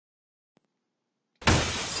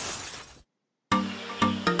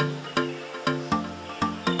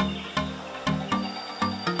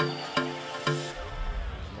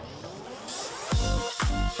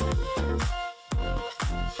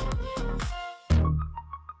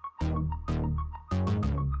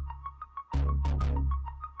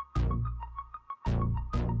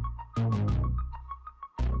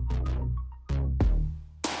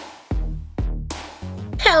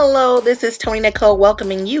Hello, this is Tony Nicole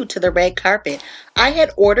welcoming you to the red carpet. I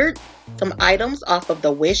had ordered some items off of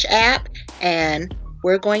the Wish app and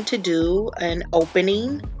we're going to do an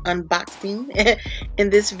opening unboxing in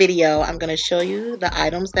this video. I'm going to show you the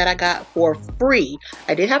items that I got for free.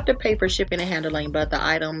 I did have to pay for shipping and handling, but the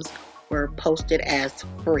items were posted as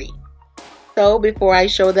free. So before I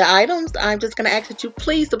show the items, I'm just going to ask that you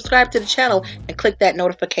please subscribe to the channel and click that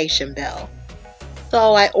notification bell.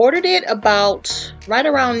 So I ordered it about right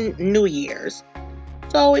around New Year's.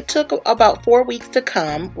 So it took about 4 weeks to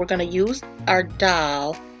come. We're going to use our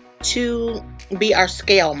doll to be our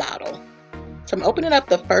scale model. So I'm opening up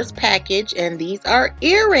the first package, and these are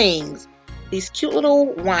earrings. These cute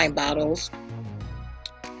little wine bottles.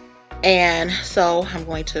 And so I'm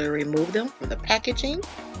going to remove them from the packaging.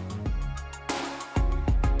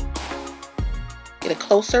 Get a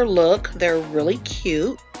closer look. They're really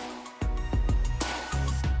cute.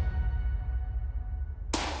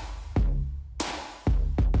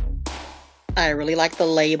 I really like the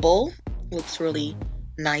label. Looks really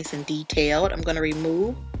nice and detailed. I'm going to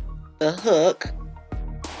remove the hook.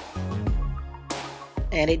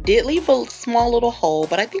 And it did leave a small little hole,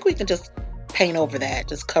 but I think we can just paint over that.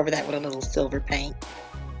 Just cover that with a little silver paint.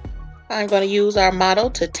 I'm going to use our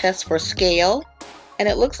model to test for scale. And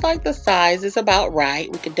it looks like the size is about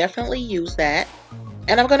right. We could definitely use that.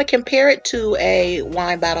 And I'm going to compare it to a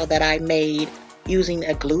wine bottle that I made using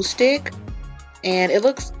a glue stick. And it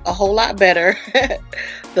looks a whole lot better.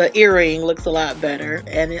 The earring looks a lot better,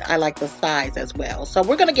 and I like the size as well. So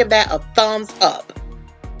we're going to give that a thumbs up.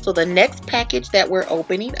 So the next package that we're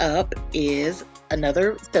opening up is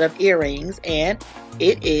another set of earrings, and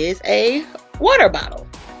it is a water bottle.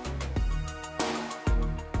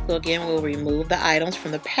 So again, we'll remove the items from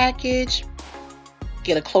the package,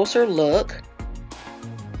 get a closer look.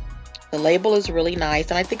 The label is really nice,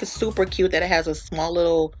 and I think it's super cute that it has a small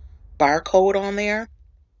little barcode on there.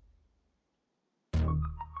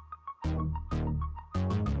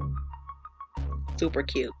 Super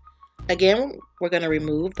cute. Again, we're going to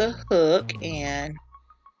remove the hook, and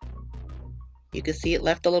you can see it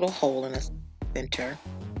left a little hole in the center.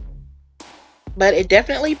 But it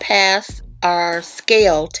definitely passed our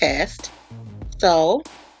scale test. So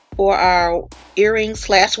for our earrings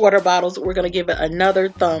slash water bottles, we're going to give it another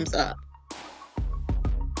thumbs up.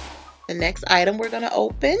 The next item we're going to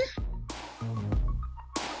open .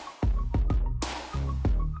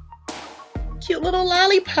 Cute little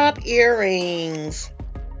lollipop earrings.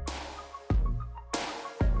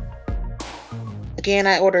 Again,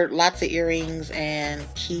 I ordered lots of earrings and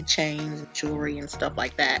keychains and jewelry and stuff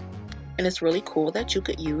like that. And it's really cool that you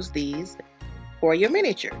could use these for your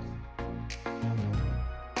miniature.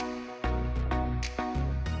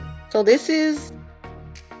 So this is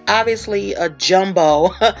obviously a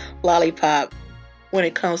jumbo lollipop when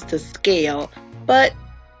it comes to scale, but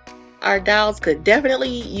our dolls could definitely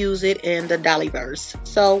use it in the Dollyverse.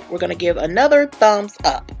 So we're going to give another thumbs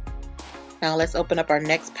up. Now let's open up our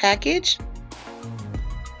next package.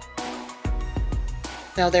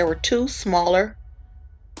 Now there were two smaller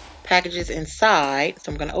packages inside,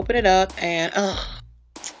 so I'm going to open it up, and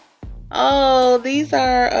oh, these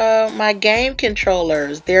are my game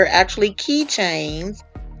controllers. They're actually keychains,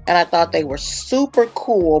 and I thought they were super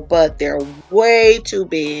cool, but they're way too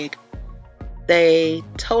big. They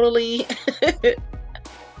totally,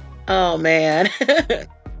 oh man,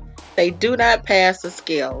 they do not pass the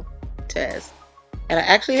scale test. And I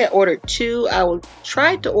actually had ordered two. I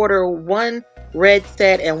tried to order one red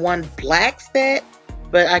set and one black set,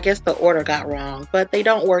 but I guess the order got wrong. But they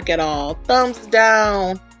don't work at all. Thumbs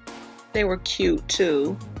down. They were cute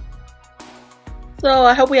too. So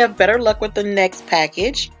I hope we have better luck with the next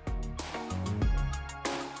package.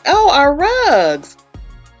 Oh, our rugs.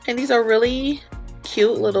 And these are really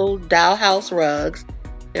cute little Dollhouse rugs.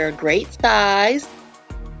 They're a great size.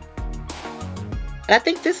 And I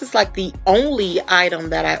think this is like the only item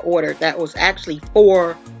that I ordered that was actually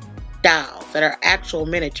for dolls, that are actual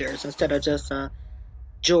miniatures instead of just a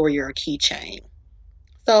jewelry or a keychain.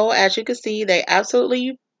 So as you can see, they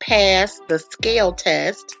absolutely passed the scale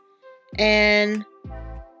test. And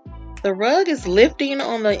the rug is lifting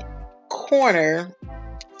on the corner,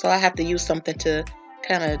 so I have to use something to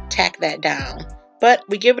kind of tack that down. But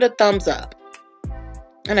we give it a thumbs up.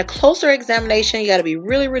 And a closer examination, you got to be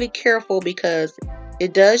really, really careful because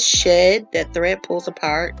it does shed. That thread pulls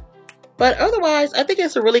apart. But otherwise, I think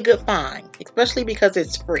it's a really good find, especially because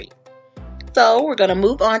it's free. So we're going to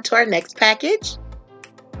move on to our next package.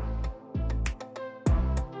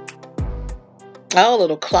 Oh, a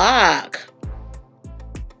little clock.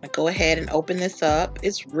 I go ahead and open this up.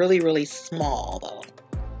 It's really, really small though.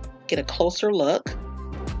 Get a closer look.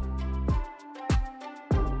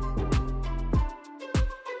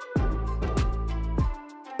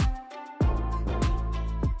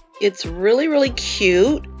 It's really, really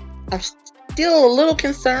cute. I'm still a little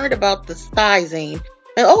concerned about the sizing.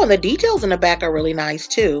 And oh, and the details in the back are really nice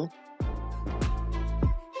too.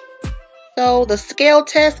 So the scale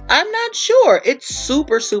test, I'm not sure. It's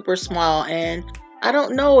super, super small, and I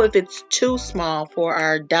don't know if it's too small for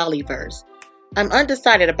our Dollyverse. I'm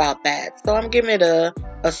undecided about that, so I'm giving it a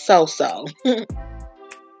so-so. So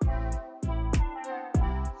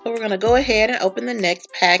we're going to go ahead and open the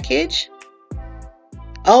next package.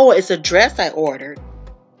 Oh, it's a dress I ordered.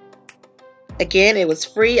 Again, it was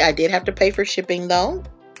free. I did have to pay for shipping though.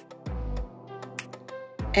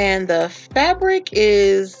 And the fabric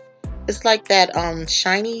is, it's like that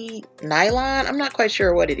shiny nylon. I'm not quite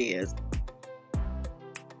sure what it is,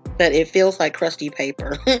 but it feels like crusty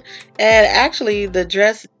paper. And actually the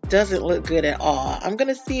dress doesn't look good at all. I'm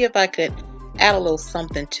gonna see if I could add a little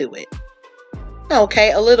something to it.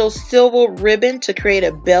 Okay, a little silver ribbon to create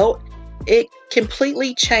a belt. It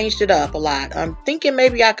completely changed it up a lot. I'm thinking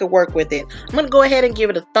maybe I could work with it. I'm gonna go ahead and give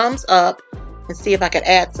it a thumbs up and see if I could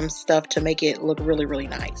add some stuff to make it look really, really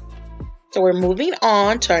nice. So we're moving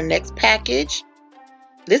on to our next package.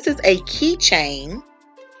 This is a keychain.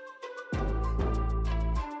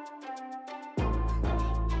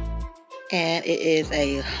 And it is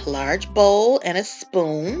a large bowl and a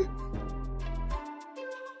spoon.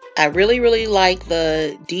 I really, really like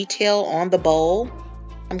the detail on the bowl.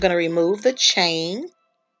 I'm going to remove the chain.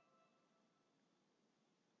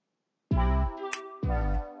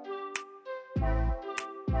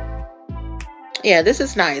 Yeah, this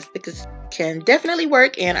is nice because it can definitely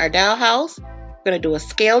work in our Dollhouse. We're going to do a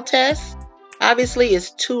scale test. Obviously,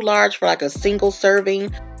 it's too large for like a single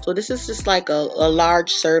serving. So this is just like a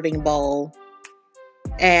large serving bowl.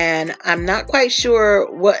 And I'm not quite sure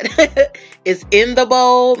what is in the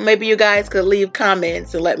bowl. Maybe you guys could leave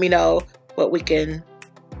comments and let me know what we can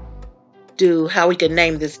do, how we can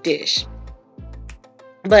name this dish.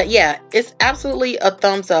 But yeah, it's absolutely a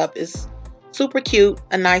thumbs up. It's super cute,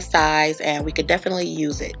 a nice size, and we could definitely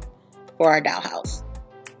use it for our Dollhouse.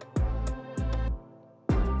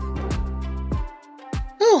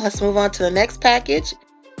 Oh, let's move on to the next package.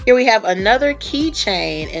 Here we have another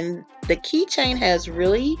keychain, and the keychain has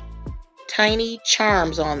really tiny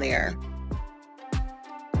charms on there.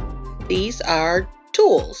 These are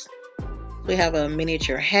tools. We have a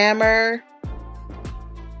miniature hammer.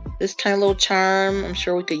 This tiny little charm, I'm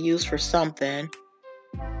sure we could use for something.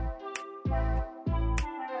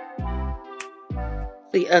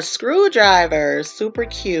 See, a screwdriver, super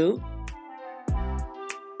cute.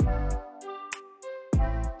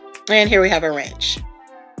 And here we have a wrench.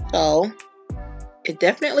 So it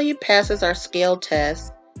definitely passes our scale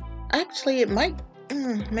test. Actually, it might,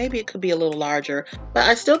 maybe it could be a little larger, but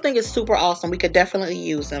I still think it's super awesome. We could definitely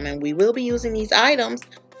use them, and we will be using these items.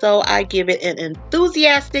 So I give it an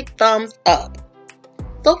enthusiastic thumbs up.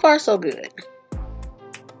 So far, so good.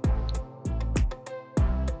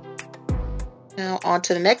 Now on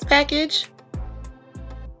to the next package.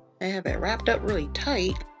 They have it wrapped up really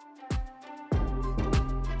tight.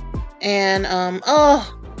 And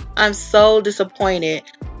oh, I'm so disappointed.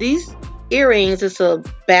 These earrings is a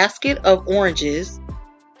basket of oranges,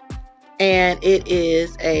 and it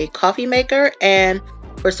is a coffee maker. And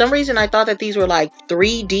for some reason, I thought that these were like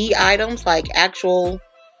 3D items, like actual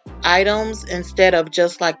items, instead of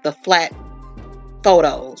just like the flat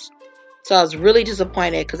photos. So I was really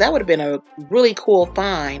disappointed because that would have been a really cool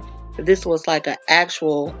find if this was like an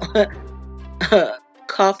actual a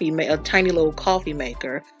tiny little coffee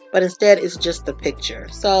maker. But instead, it's just the picture.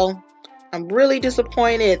 So I'm really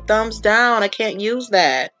disappointed. Thumbs down. I can't use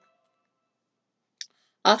that.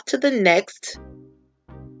 Off to the next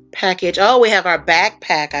package. Oh, we have our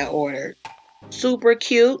backpack I ordered. Super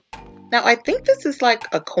cute. Now, I think this is like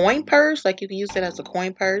a coin purse. Like you can use it as a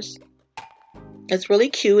coin purse. It's really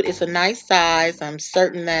cute. It's a nice size. I'm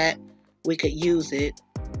certain that we could use it.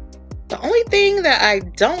 The only thing that I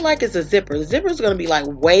don't like is the zipper. The zipper is going to be like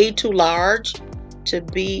way too large to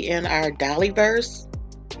be in our Dollyverse.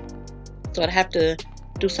 So I'd have to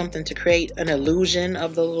do something to create an illusion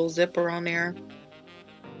of the little zipper on there.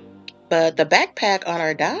 But the backpack on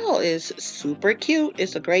our doll is super cute.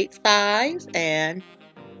 It's a great size and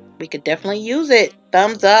we could definitely use it.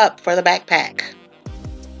 Thumbs up for the backpack.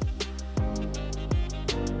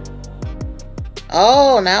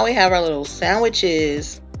 Oh, now we have our little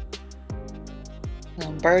sandwiches.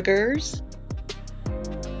 Burgers.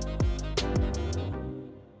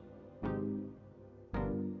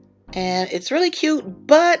 And it's really cute,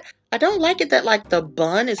 but I don't like it that like the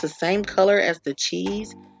bun is the same color as the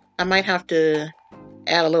cheese. I might have to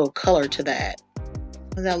add a little color to that.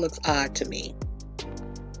 That looks odd to me.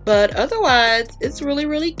 But otherwise, it's really,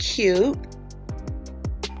 really cute.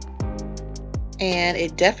 And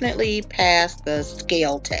it definitely passed the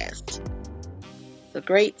scale test. It's a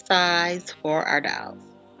great size for our dolls.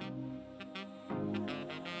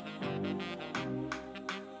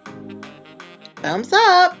 Thumbs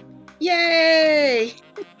up! Yay!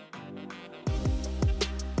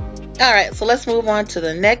 Alright, so let's move on to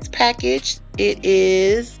the next package. It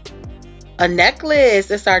is a necklace.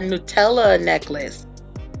 It's our Nutella necklace.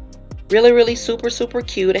 Really, really super, super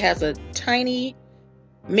cute. It has a tiny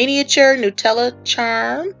miniature Nutella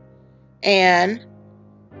charm. And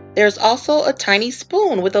there's also a tiny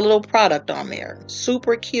spoon with a little product on there.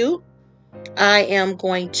 Super cute. I am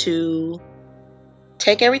going to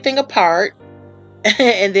take everything apart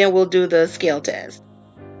and then we'll do the scale test.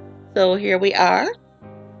 So here we are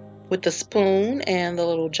with the spoon and the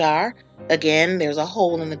little jar. Again, there's a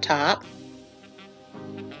hole in the top.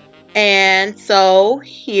 And so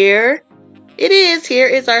here it is. Here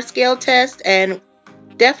is our scale test, and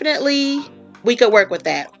definitely we could work with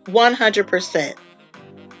that 100%.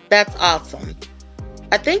 That's awesome.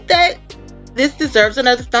 I think that this deserves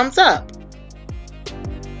another thumbs up.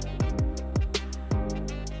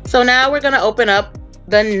 So now we're going to open up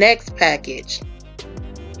the next package.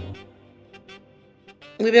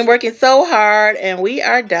 We've been working so hard and we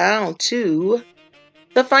are down to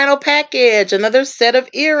the final package. Another set of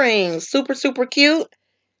earrings. Super, super cute.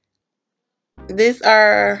 These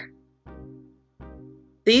are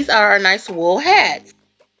our nice wool hats.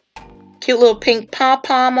 Cute little pink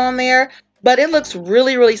pom-pom on there. But it looks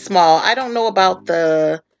really, really small. I don't know about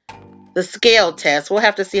the scale test. We'll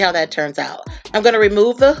have to see how that turns out. I'm going to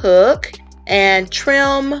remove the hook and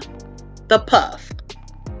trim the puff.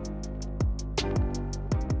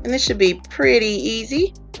 And this should be pretty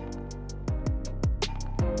easy.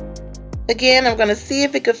 Again, I'm going to see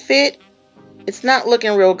if it could fit. It's not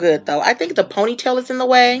looking real good though. I think the ponytail is in the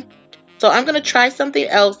way. So I'm going to try something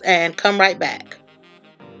else and come right back.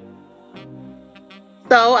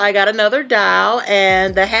 So I got another doll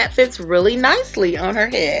and the hat fits really nicely on her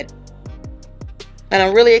head. And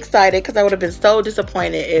I'm really excited because I would have been so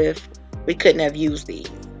disappointed if we couldn't have used these.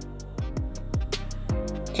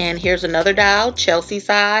 And here's another doll, Chelsea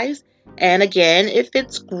size. And again, it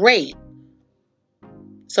fits great.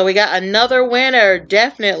 So we got another winner,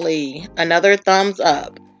 definitely another thumbs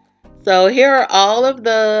up. So here are all of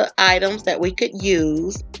the items that we could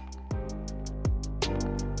use.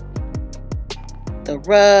 The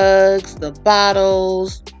rugs, the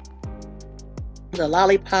bottles, the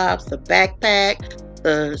lollipops, the backpack,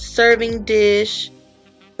 the serving dish,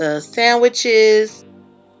 the sandwiches,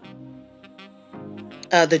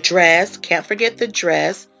 the dress, can't forget the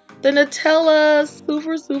dress, the Nutella,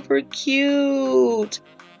 super, super cute.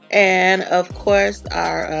 And of course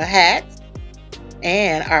our hats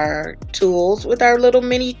and our tools with our little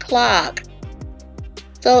mini clock.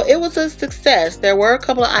 So it was a success. There were a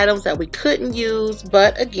couple of items that we couldn't use,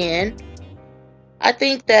 but again, I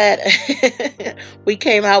think that we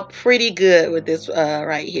came out pretty good with this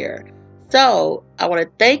right here. So I want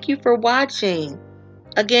to thank you for watching.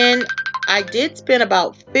 Again, I did spend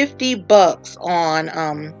about 50 bucks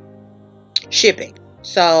on shipping.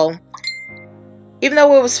 So even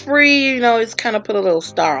though it was free, you know, it's kind of put a little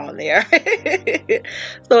star on there.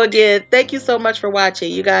 So again, thank you so much for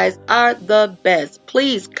watching. You guys are the best.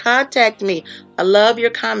 Please contact me. I love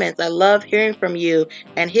your comments. I love hearing from you.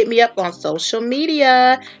 And hit me up on social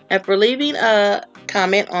media. And for leaving a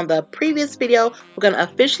comment on the previous video, we're going to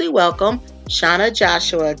officially welcome Shauna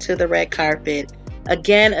Joshua to the red carpet.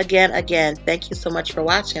 Again, thank you so much for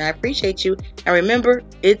watching. I appreciate you. And remember,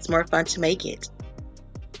 it's more fun to make it.